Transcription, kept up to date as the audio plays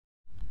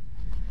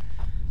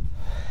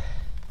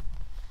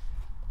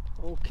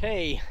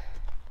Okay,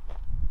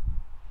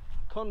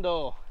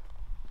 condo.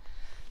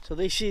 So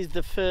this is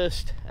the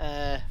first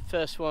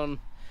one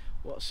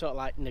what's sort of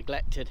like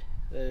neglected.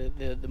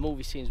 The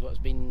movie scene's what's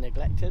been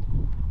neglected.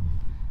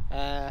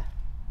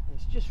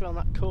 It's just around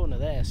that corner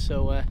there.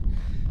 So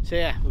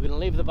yeah, we're gonna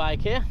leave the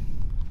bike here.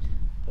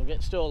 It'll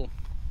get stolen,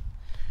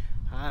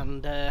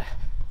 and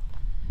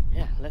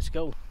yeah, let's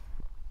go.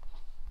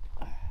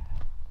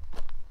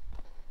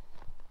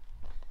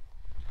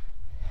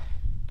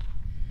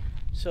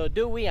 So,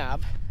 do we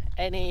have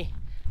any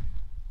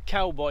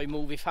cowboy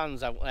movie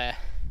fans out there?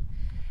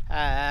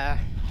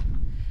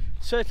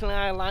 Certainly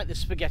I like the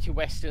spaghetti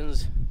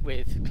westerns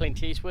with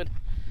Clint Eastwood.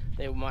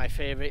 They were my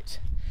favourites.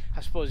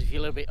 I suppose if you're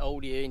a little bit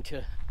older, you're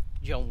into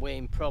John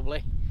Wayne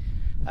probably.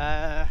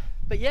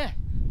 But yeah,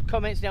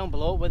 comments down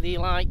below whether you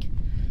like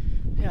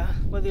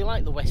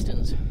the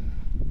westerns.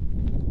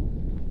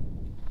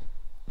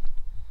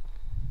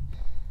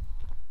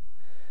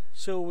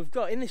 So we've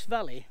got, in this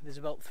valley, there's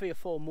about 3 or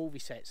 4 movie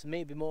sets,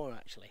 maybe more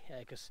actually,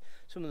 because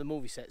some of the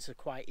movie sets are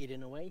quite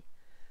hidden away.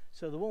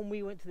 So the one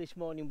we went to this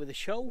morning with the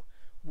show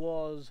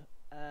was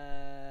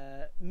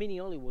Mini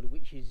Hollywood,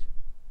 which is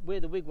where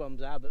the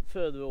wigwams are, but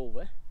further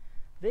over.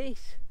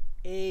 This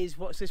is,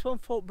 what's this one,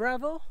 Fort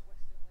Bravo?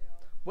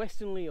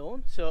 Western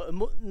Leon. So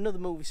another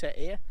movie set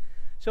here.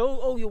 So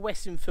all your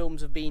western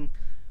films have been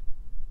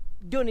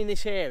done in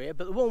this area,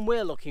 but the one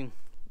we're looking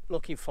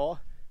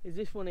for is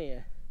this one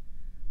here.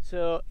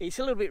 So it's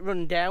a little bit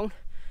run down.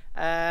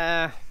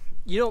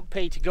 You don't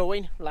pay to go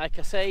in, like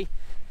I say.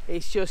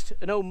 It's just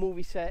an old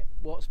movie set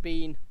what's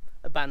been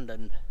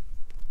abandoned.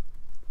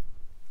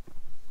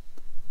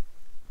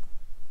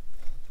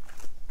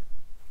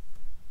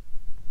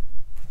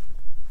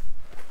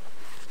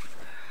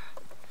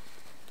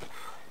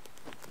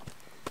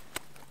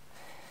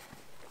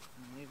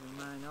 I'm leaving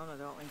mine on. I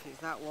don't think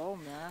it's that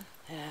warm there.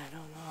 Yeah, I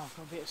don't know. I've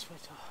got a bit of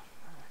sweat off.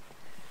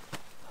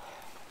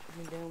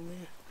 Down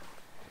there.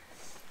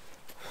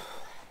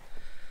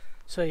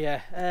 So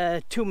yeah,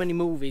 too many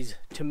movies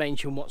to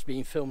mention what's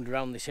being filmed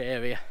around this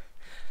area.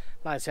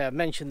 Like I said, I've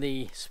mentioned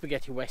the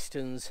spaghetti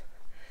westerns,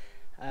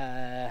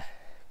 a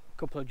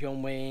couple of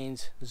John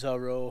Waynes,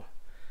 Zorro,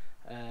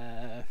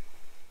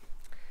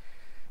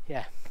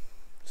 yeah,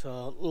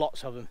 so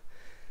lots of them.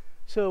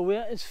 So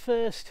we're at his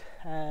first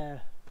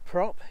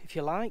prop, if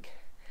you like.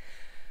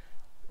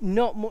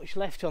 Not much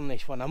left on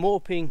this one. I'm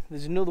hoping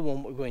there's another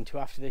one we're going to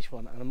after this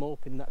one, and I'm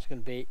hoping that's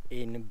going to be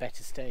in a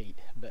better state.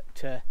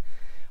 But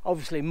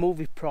obviously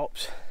movie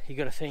props, you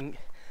got to think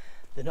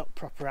they're not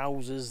proper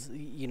houses,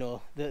 you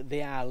know,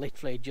 they are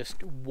literally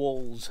just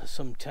walls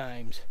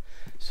sometimes.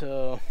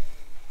 So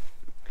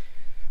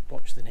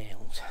watch the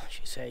nails,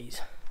 she says.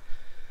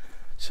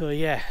 So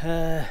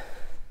yeah,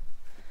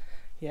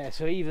 yeah,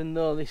 so even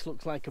though this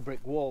looks like a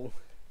brick wall,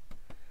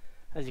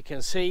 as you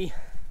can see,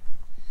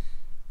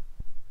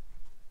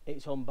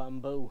 it's on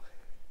bamboo.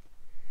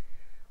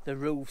 The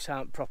roofs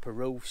aren't proper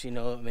roofs, you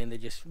know what I mean, they're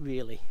just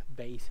really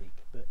basic.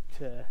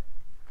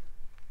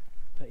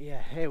 But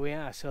yeah, here we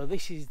are. So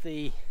this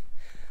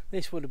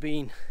would have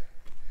been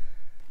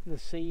the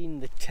scene,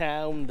 the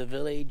town, the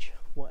village,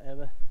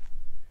 whatever.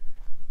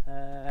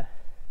 I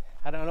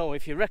don't know,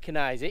 if you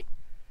recognise it,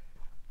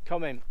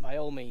 comment by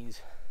all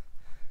means.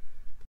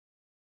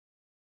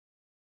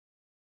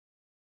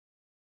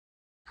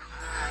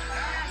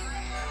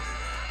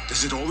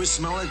 Does it always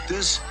smell like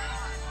this?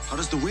 How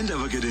does the wind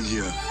ever get in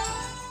here?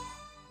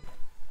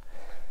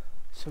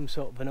 Some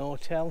sort of an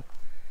hotel.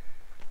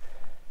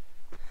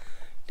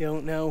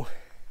 Don't know,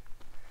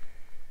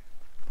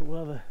 but we'll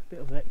have a bit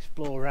of an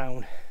explore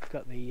around.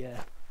 Got the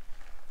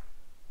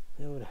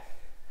old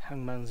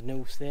hangman's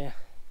noose there.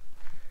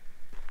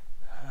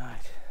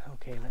 Right,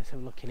 okay, let's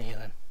have a look in here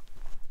then.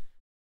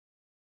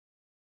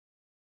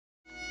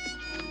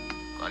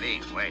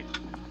 Claudine, wait.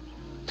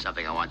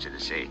 Something I want you to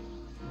see.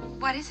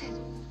 What is it?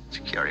 It's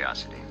a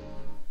curiosity.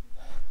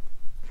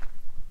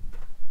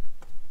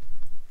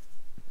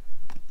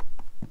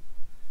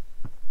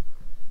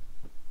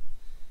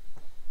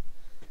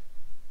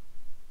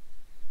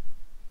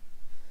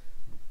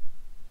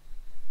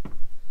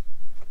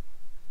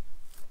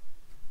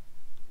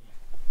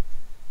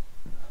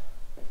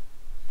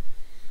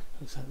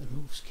 Looks like the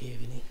roof's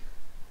caving in.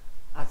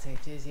 I'd say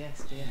it is,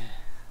 yes, dear.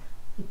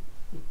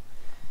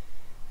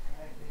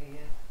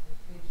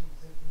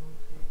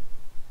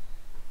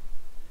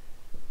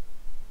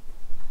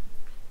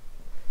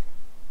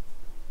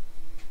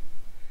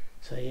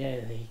 So yeah,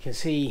 you can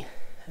see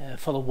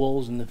for the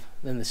walls and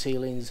the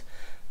ceilings,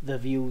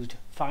 they've used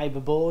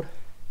fiberboard,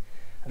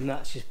 and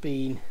that's just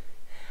been,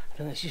 I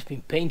don't know, it's just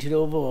been painted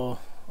over or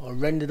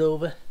rendered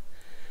over.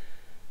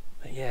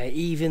 But yeah,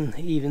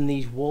 even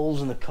these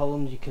walls and the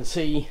columns, you can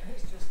see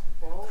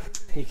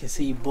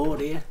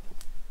board here.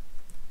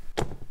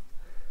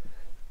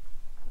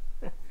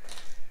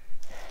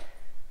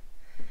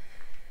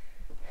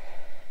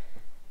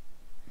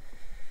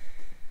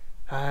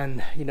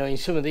 And you know, in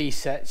some of these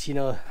sets, you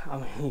know, I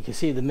mean, you can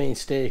see the main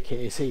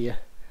staircase here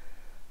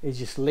is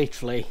just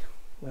literally,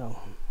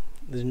 well,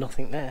 there's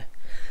nothing there.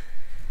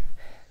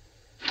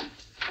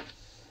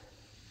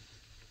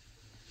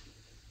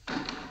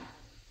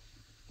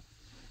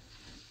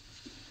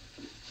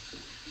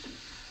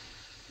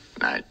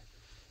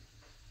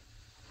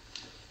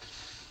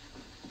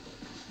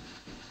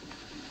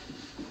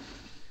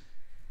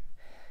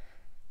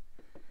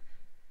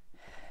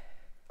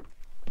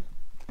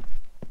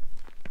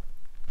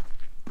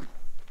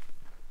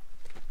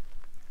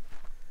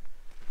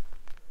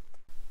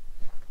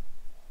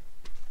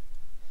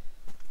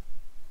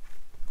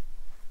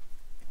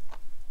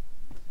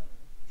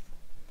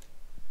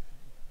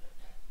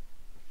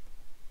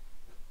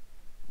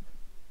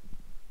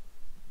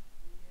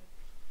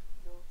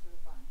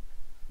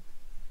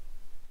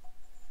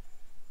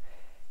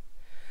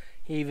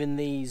 Even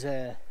these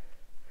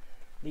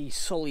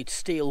solid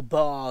steel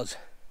bars,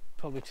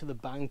 probably to the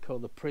bank or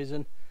the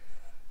prison,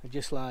 are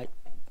just like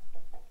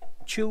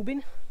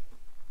tubing.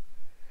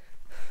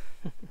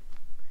 I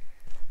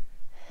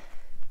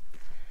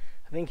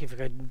think if I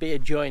could be a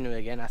joiner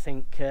again, I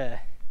think,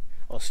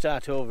 or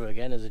start over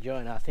again as a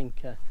joiner, I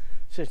think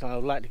certainly I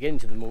would like to get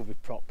into the movie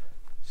prop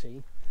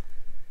scene.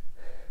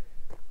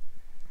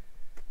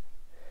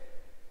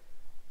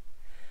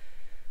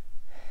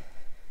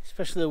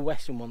 Especially the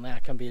western one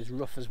there can be as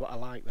rough as what I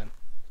like them.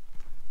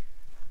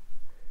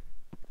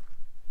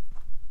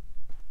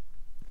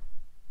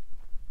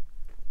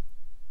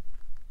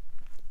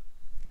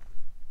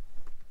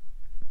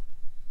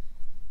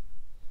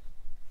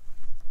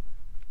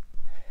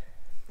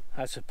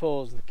 I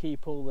suppose they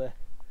keep all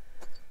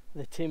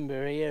the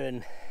timber here,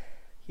 and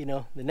you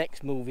know, the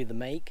next movie they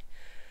make,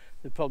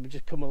 they'll probably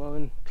just come along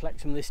and collect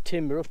some of this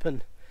timber up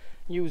and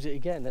use it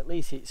again. At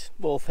least it's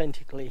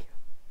authentically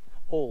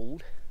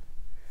old.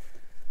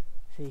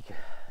 See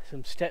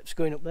some steps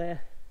going up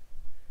there,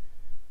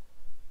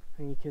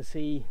 and you can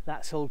see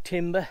that's all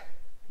timber,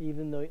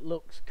 even though it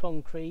looks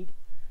concrete.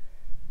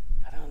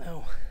 I don't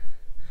know.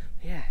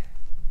 Yeah,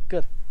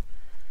 good.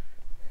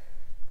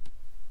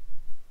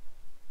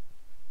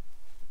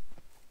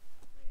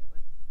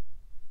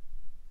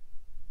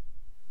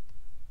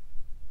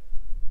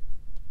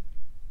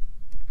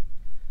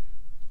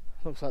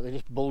 Looks like they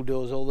just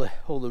bulldoze all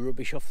the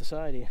rubbish off the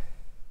side here.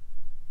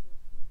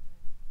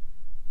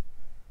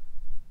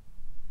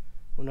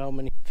 I wonder how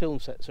many film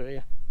sets are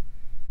here.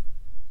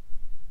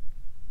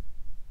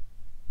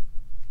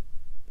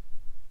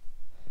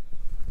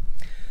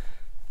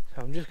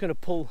 So I'm just going to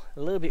pull a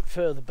little bit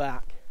further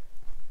back,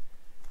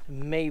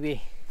 and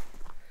maybe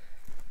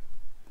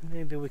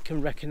we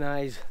can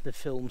recognise the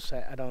film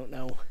set. I don't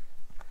know.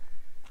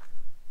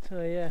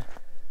 So yeah,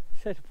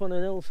 set up on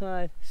an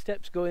hillside,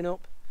 steps going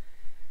up.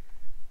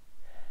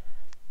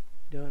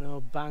 Don't know,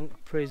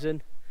 bank,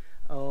 prison,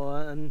 or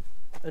an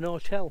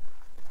hotel.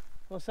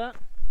 What's that? It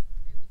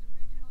was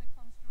originally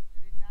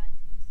constructed in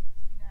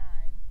 1969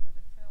 for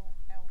the film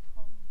El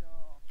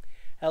Condor.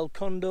 El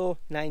Condor,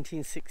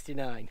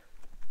 1969.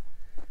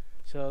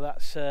 So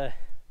that's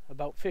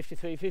about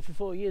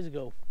 54 years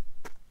ago.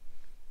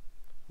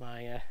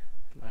 My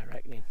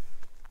reckoning.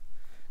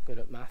 Good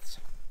at maths.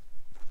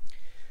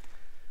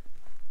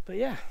 But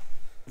yeah,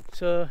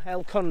 so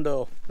El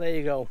Condor, there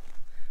you go.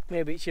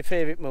 Maybe it's your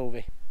favourite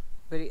movie.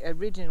 But it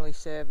originally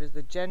served as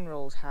the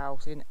general's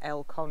house in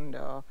El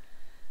Condor,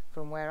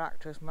 from where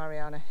actress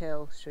Mariana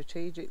Hill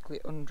strategically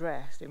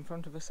undressed in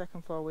front of a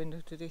second floor window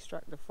to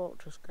distract the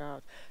fortress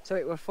guards. So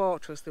it was a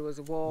fortress, there was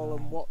a wall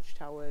and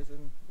watchtowers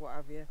and what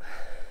have you.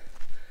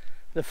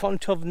 The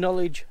font of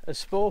knowledge has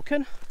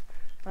spoken,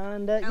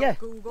 and yeah.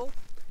 Google.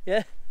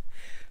 Yeah.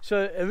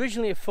 So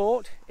originally a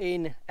fort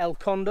in El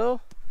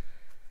Condor.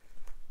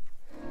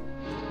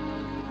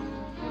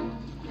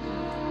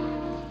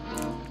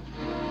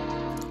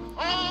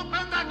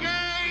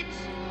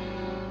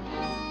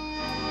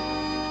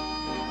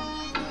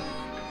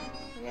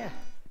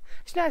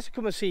 It's nice to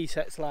come and see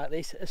sets like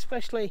this,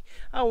 especially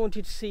I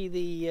wanted to see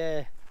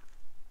the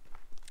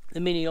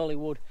mini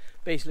Hollywood,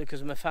 basically because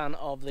I'm a fan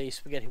of the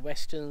spaghetti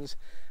westerns.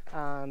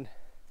 And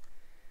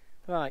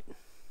right,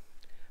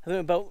 I think we're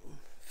about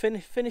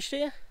finished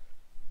here.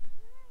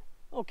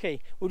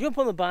 Okay, we'll jump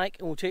on the bike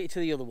and we'll take you to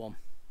the other one.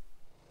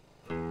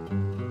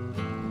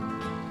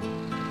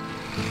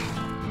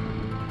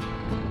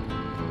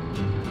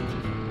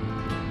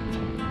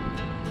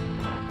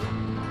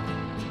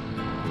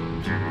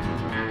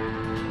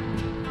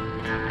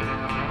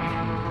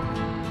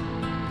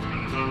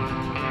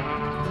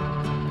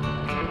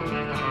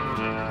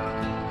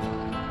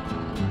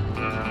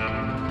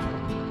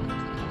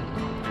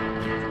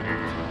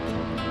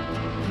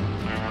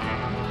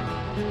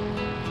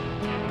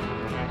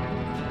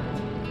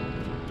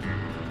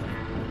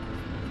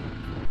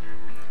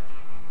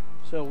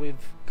 So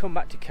we've come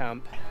back to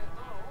camp.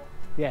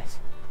 Yes.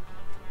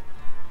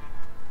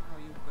 Oh,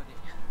 you've got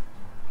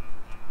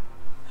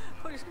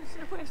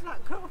it. Where's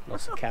that gone?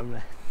 Lost the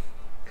camera.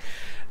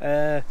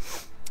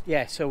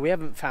 Yeah, so we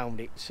haven't found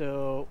it.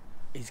 So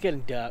it's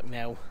getting dark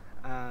now,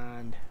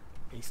 and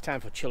it's time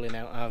for chilling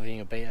out and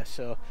having a beer.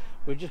 So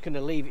we're just going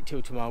to leave it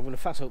till tomorrow. I'm going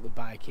to fast up the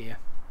bike here,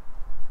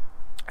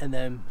 and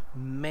then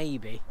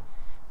maybe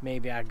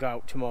I go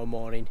out tomorrow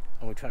morning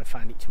and we'll try to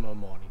find it tomorrow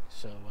morning.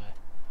 So.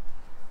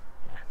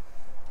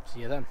 See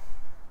you then.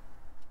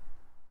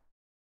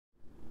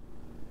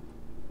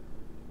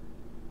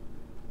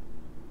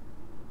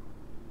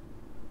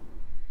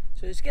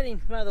 So it's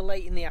getting rather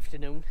late in the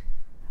afternoon.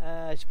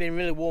 It's been a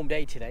really warm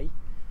day today.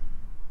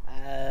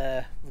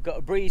 We've got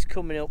a breeze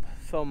coming up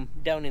from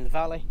down in the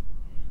valley,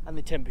 and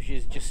the temperature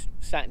is just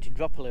starting to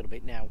drop a little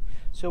bit now.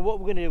 So what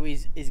we're going to do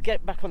is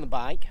get back on the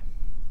bike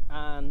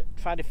and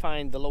try to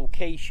find the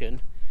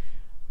location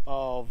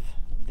of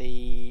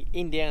the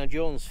Indiana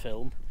Jones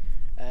film.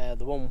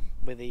 The one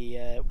with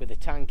the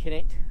tank in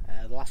it,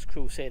 The Last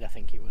Crusade, I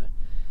think it were.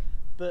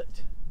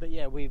 But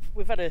yeah, we've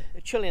had a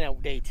chilling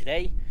out day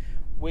today.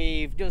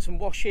 We've done some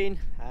washing.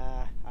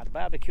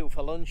 barbecue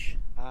for lunch,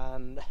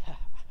 and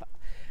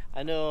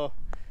I know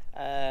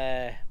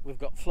we've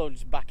got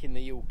floods back in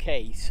the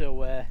UK,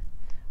 so I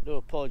do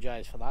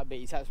apologise for that, but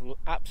it's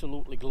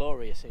absolutely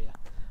glorious here.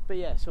 But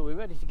yeah, so we're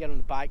ready to get on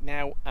the bike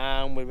now,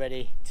 and we're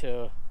ready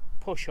to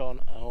push on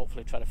and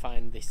hopefully try to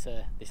find this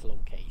this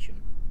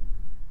location.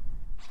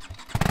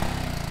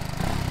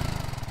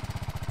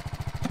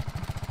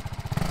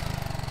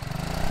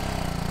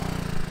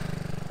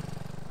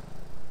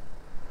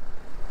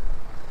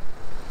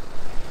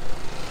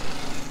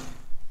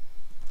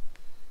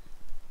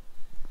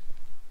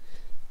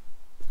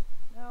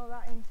 No,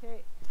 that ain't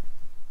it.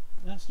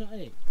 That's not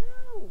it.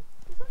 No,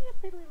 it's only a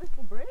piddly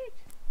little bridge.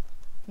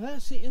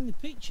 That's it in the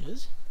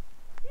pictures.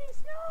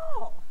 It's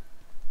not.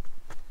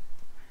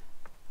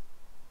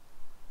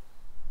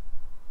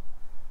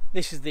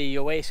 This is the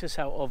oasis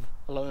out of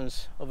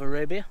Lawrence of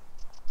Arabia.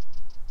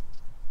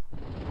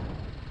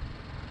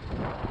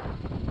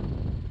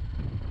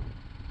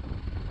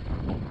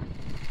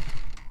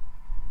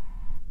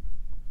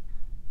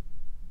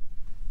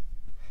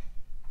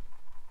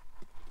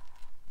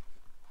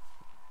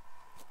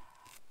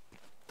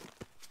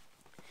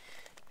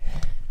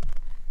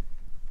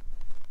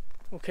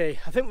 Okay,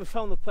 I think we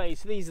found the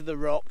place. These are the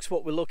rocks,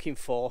 what we're looking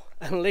for,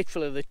 and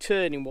literally the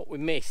turning what we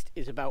missed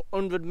is about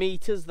 100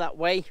 meters that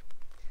way.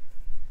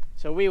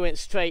 So we went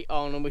straight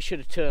on and we should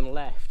have turned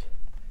left,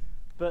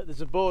 but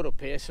there's a board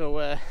up here, so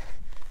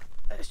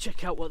let's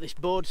check out what this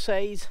board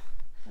says.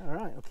 All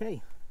right,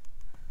 okay.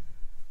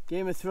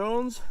 Game of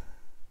Thrones.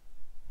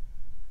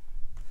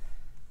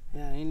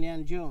 Yeah,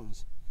 Indiana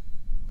Jones.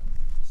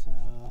 So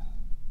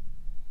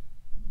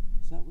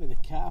is that where the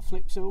car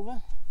flips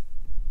over?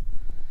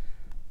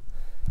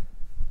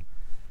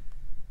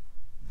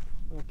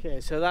 Okay,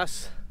 so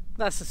that's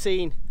the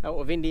scene out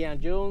of Indiana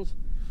Jones.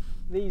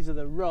 These are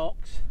the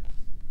rocks.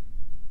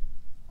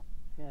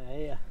 Yeah,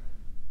 here.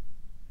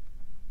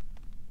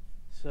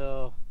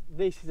 So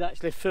this is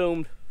actually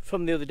filmed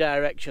from the other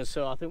direction,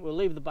 so I think we'll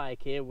leave the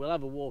bike here, we'll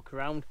have a walk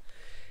around,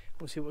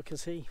 we'll see what we can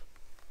see.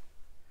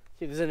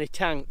 See if there's any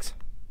tanks.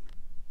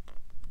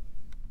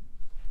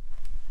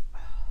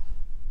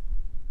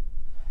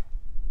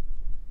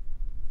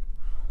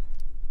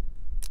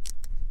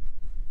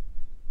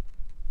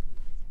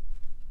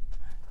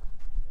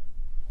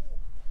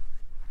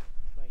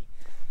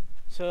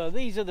 So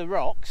these are the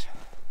rocks.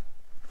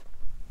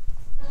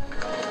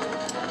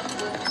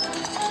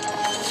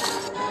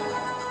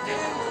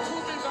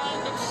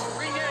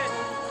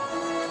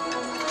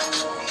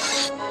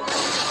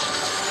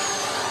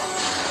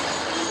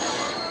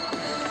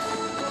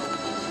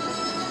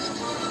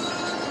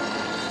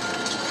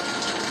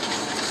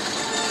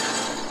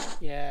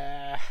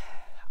 Yeah,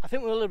 I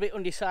think we're a little bit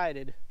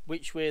undecided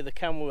which way the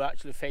camera were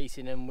actually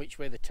facing and which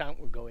way the tank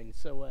were going.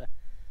 So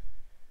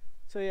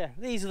yeah,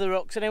 these are the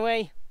rocks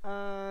anyway,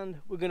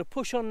 and we're going to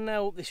push on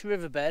now up this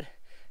riverbed,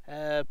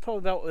 probably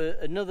about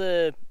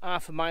another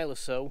half a mile or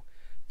so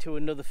to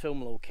another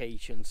film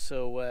location.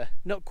 So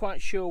not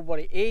quite sure what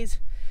it is,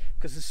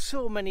 because there's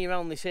so many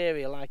around this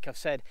area, like I've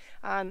said.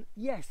 And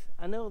yes,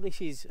 I know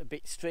this is a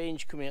bit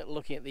strange coming out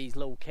looking at these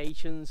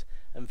locations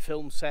and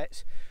film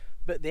sets,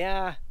 but they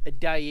are a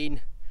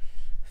dying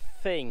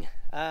thing.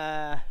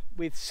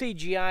 With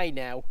CGI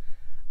now,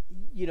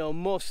 you know,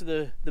 most of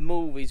the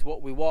movies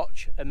what we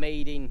watch are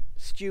made in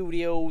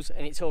studios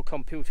and it's all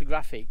computer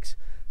graphics.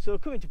 So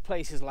coming to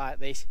places like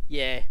this,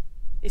 yeah,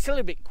 it's a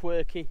little bit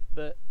quirky,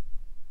 but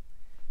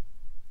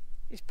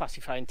it's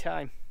pacifying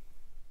time.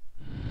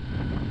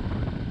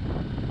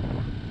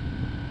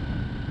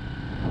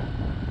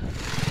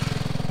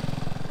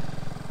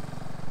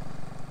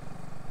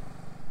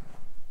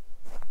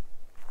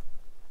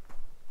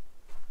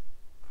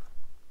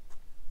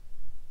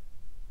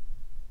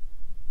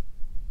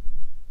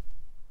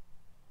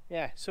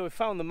 Yeah, so we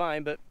found the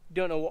mine, but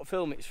don't know what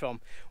film it's from.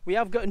 We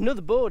have got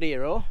another board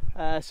here,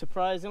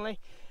 surprisingly,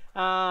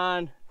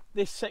 and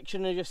this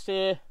section is just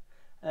here,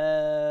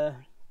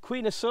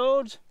 Queen of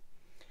Swords,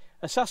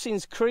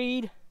 Assassin's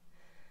Creed,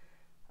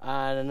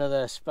 and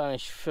another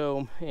Spanish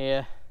film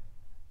here.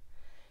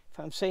 If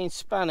I'm saying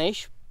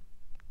Spanish,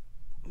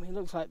 it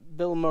looks like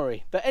Bill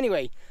Murray. But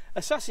anyway,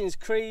 Assassin's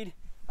Creed,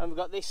 and we've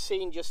got this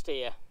scene just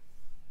here.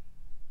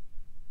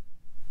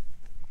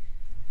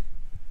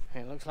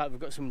 It looks like we've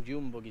got some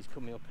dune buggies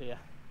coming up here.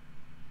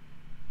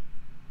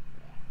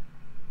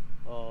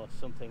 Or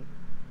something.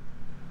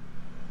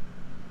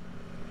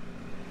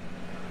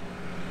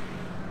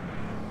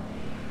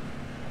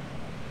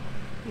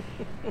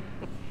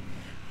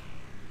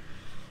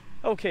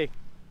 Okay,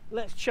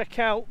 let's check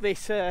out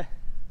this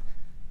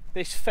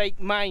this fake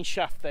mine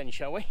shaft then,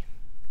 shall we?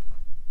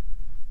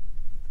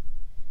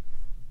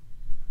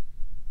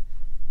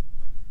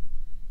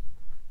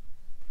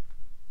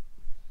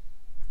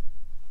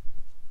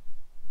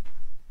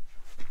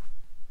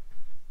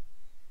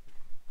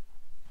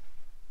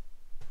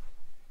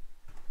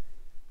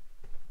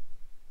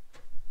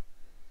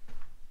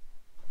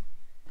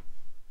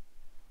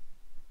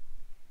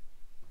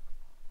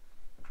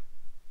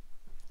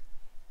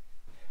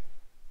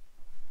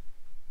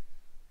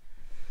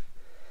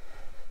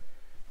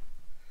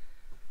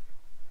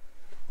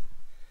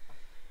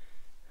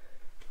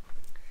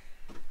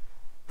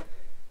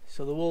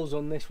 So the walls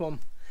on this one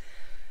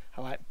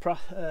are like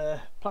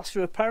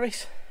plaster of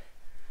Paris,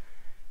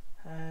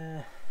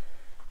 and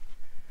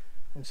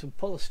some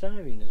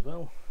polystyrene as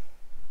well.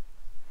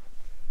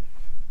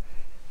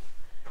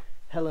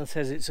 Helen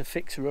says it's a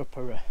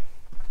fixer-upper.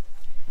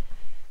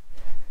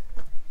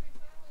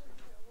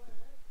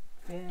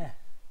 Yeah.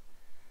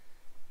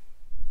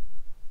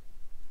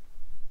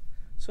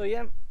 So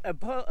yeah,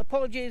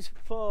 apologies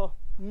for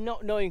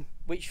not knowing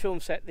which film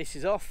set this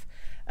is off.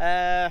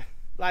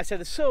 Like I said,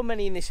 there's so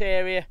many in this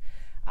area,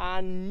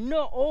 and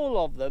not all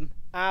of them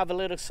have a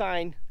little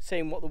sign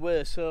saying what they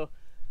were. So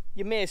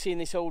you may have seen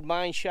this old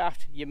mine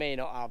shaft, you may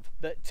not have.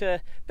 But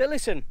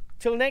listen,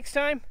 till next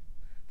time,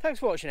 thanks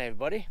for watching,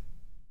 everybody.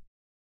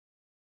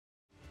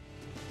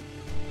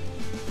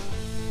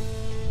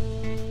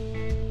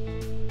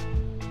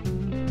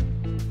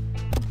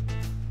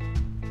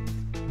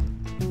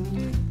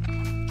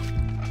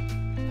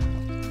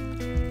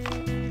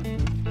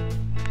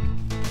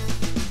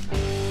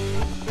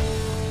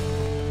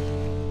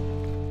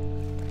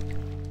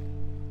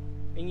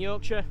 In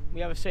Yorkshire,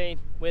 we have a saying,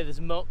 where there's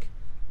muck,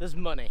 there's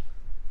money.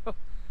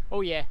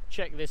 Oh yeah,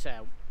 check this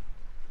out.